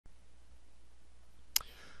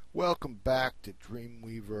Welcome back to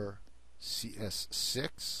Dreamweaver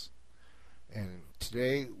CS6, and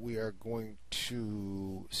today we are going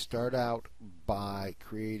to start out by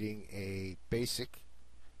creating a basic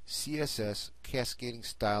CSS cascading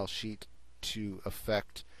style sheet to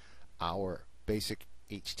affect our basic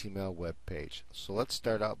HTML web page. So let's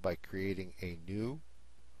start out by creating a new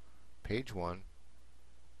page 1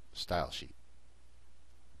 style sheet,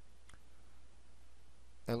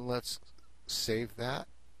 and let's save that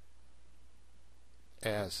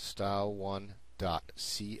as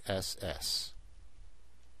style1.css.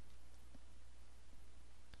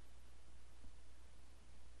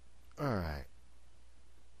 Alright,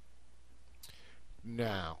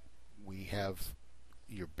 now we have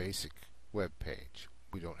your basic web page.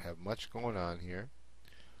 We don't have much going on here,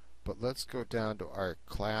 but let's go down to our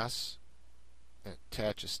class and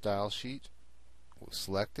attach a style sheet. We'll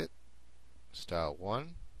select it, style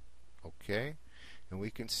 1, OK, and we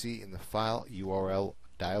can see in the file URL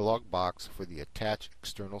dialog box for the attach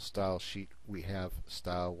external style sheet we have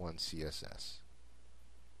style1.css.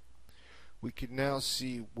 We can now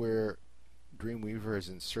see where Dreamweaver has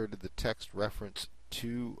inserted the text reference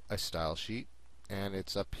to a style sheet, and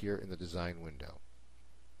it's up here in the design window.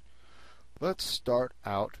 Let's start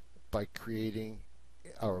out by creating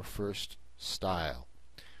our first style.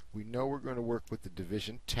 We know we're going to work with the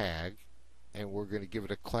division tag, and we're going to give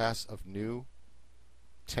it a class of new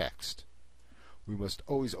text. We must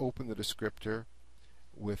always open the descriptor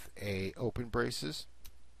with a open braces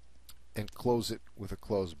and close it with a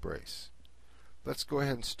closed brace. Let's go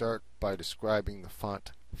ahead and start by describing the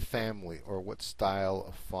font family, or what style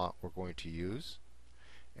of font we're going to use.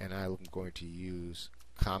 And I'm going to use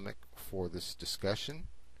Comic for this discussion.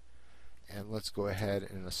 And let's go ahead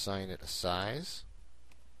and assign it a size.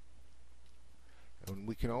 And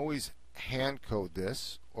we can always hand code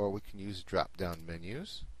this, or we can use drop down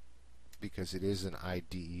menus, because it is an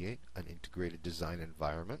IDE, an integrated design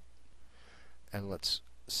environment. And let's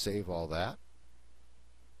save all that.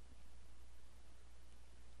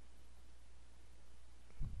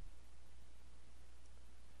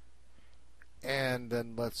 And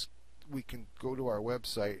then we can go to our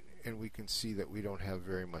website, and we can see that we don't have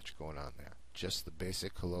very much going on there, just the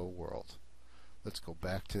basic hello world. Let's go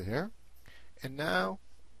back to here, and now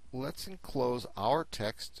let's enclose our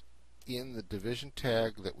text in the division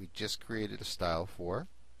tag that we just created a style for.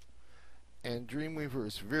 And Dreamweaver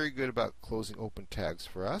is very good about closing open tags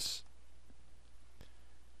for us.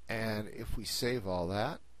 And if we save all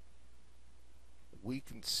that, we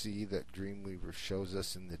can see that Dreamweaver shows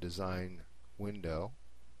us in the design window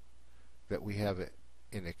that we have it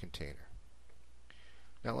in a container.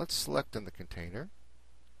 Now let's select on the container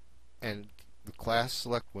and the class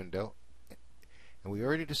select window. And we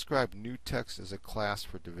already described new text as a class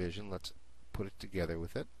for division. Let's put it together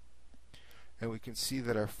with it. And we can see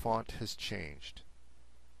that our font has changed,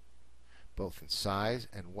 both in size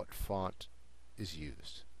and what font is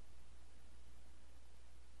used.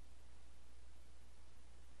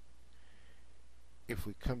 If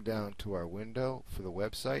we come down to our window for the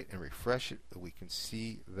website and refresh it, we can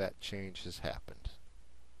see that change has happened.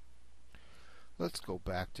 Let's go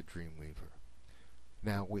back to Dreamweaver.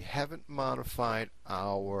 Now, we haven't modified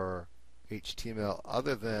our HTML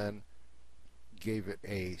other than gave it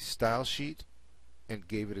a style sheet and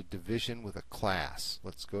gave it a division with a class.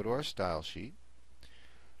 Let's go to our style sheet,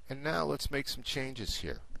 and now let's make some changes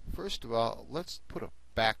here. First of all, let's put a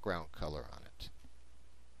background color on it.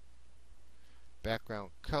 Background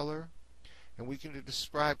color, and we can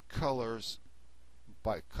describe colors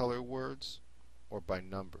by color words or by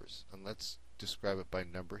numbers. And let's describe it by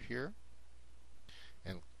number here.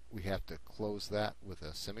 And we have to close that with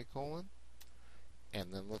a semicolon.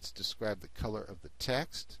 And then let's describe the color of the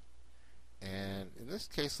text. And in this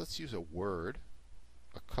case, let's use a word,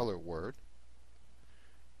 a color word.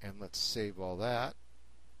 And let's save all that.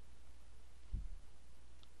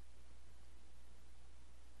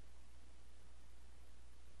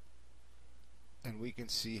 And we can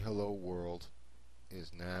see Hello World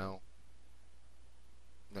is now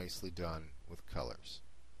nicely done with colors.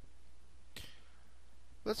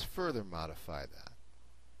 Let's further modify that.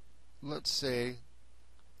 Let's say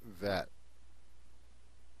that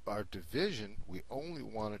our division, we only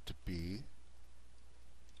want it to be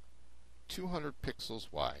 200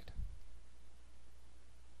 pixels wide.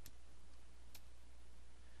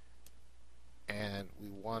 And we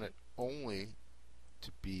want it only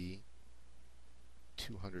to be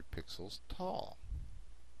 200 pixels tall.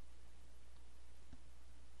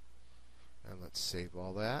 And let's save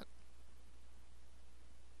all that.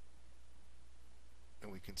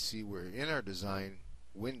 And we can see we're in our design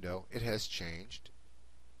window. It has changed.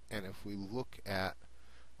 And if we look at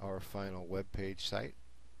our final web page site,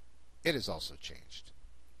 it is also changed.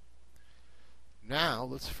 Now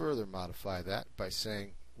let's further modify that by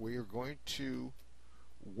saying we are going to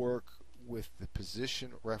work with the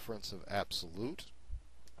position reference of absolute,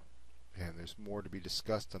 and there's more to be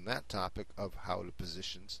discussed on that topic of how to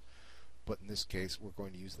positions, but in this case we're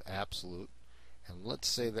going to use the absolute. And let's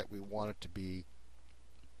say that we want it to be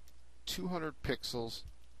 200 pixels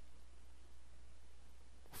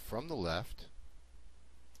from the left,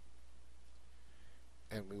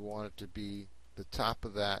 and we want it to be the top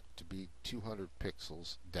of that to be 200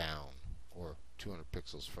 pixels down, or 200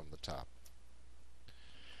 pixels from the top.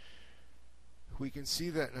 We can see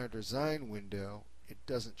that in our design window it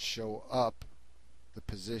doesn't show up the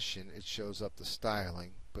position, it shows up the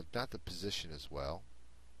styling, but not the position as well.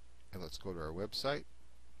 And let's go to our website,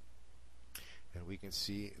 and we can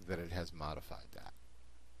see that it has modified that.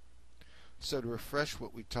 So to refresh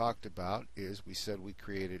what we talked about is we said we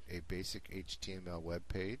created a basic HTML web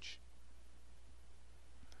page.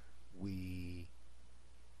 We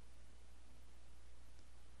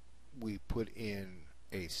put in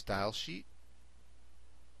a style sheet.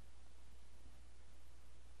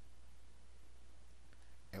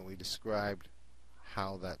 And we described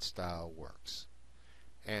how that style works.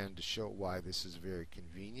 And to show why this is very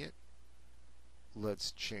convenient,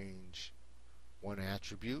 let's change one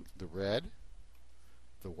attribute, the red,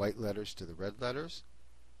 the white letters to the red letters,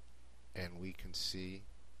 and we can see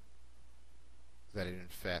that it in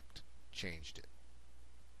fact changed it.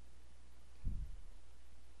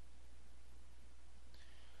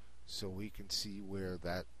 So we can see where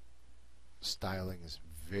that styling is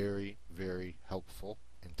very, very helpful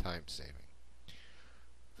and time saving.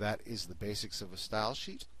 That is the basics of a style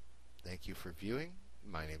sheet. Thank you for viewing.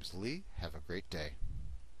 My name's Lee. Have a great day.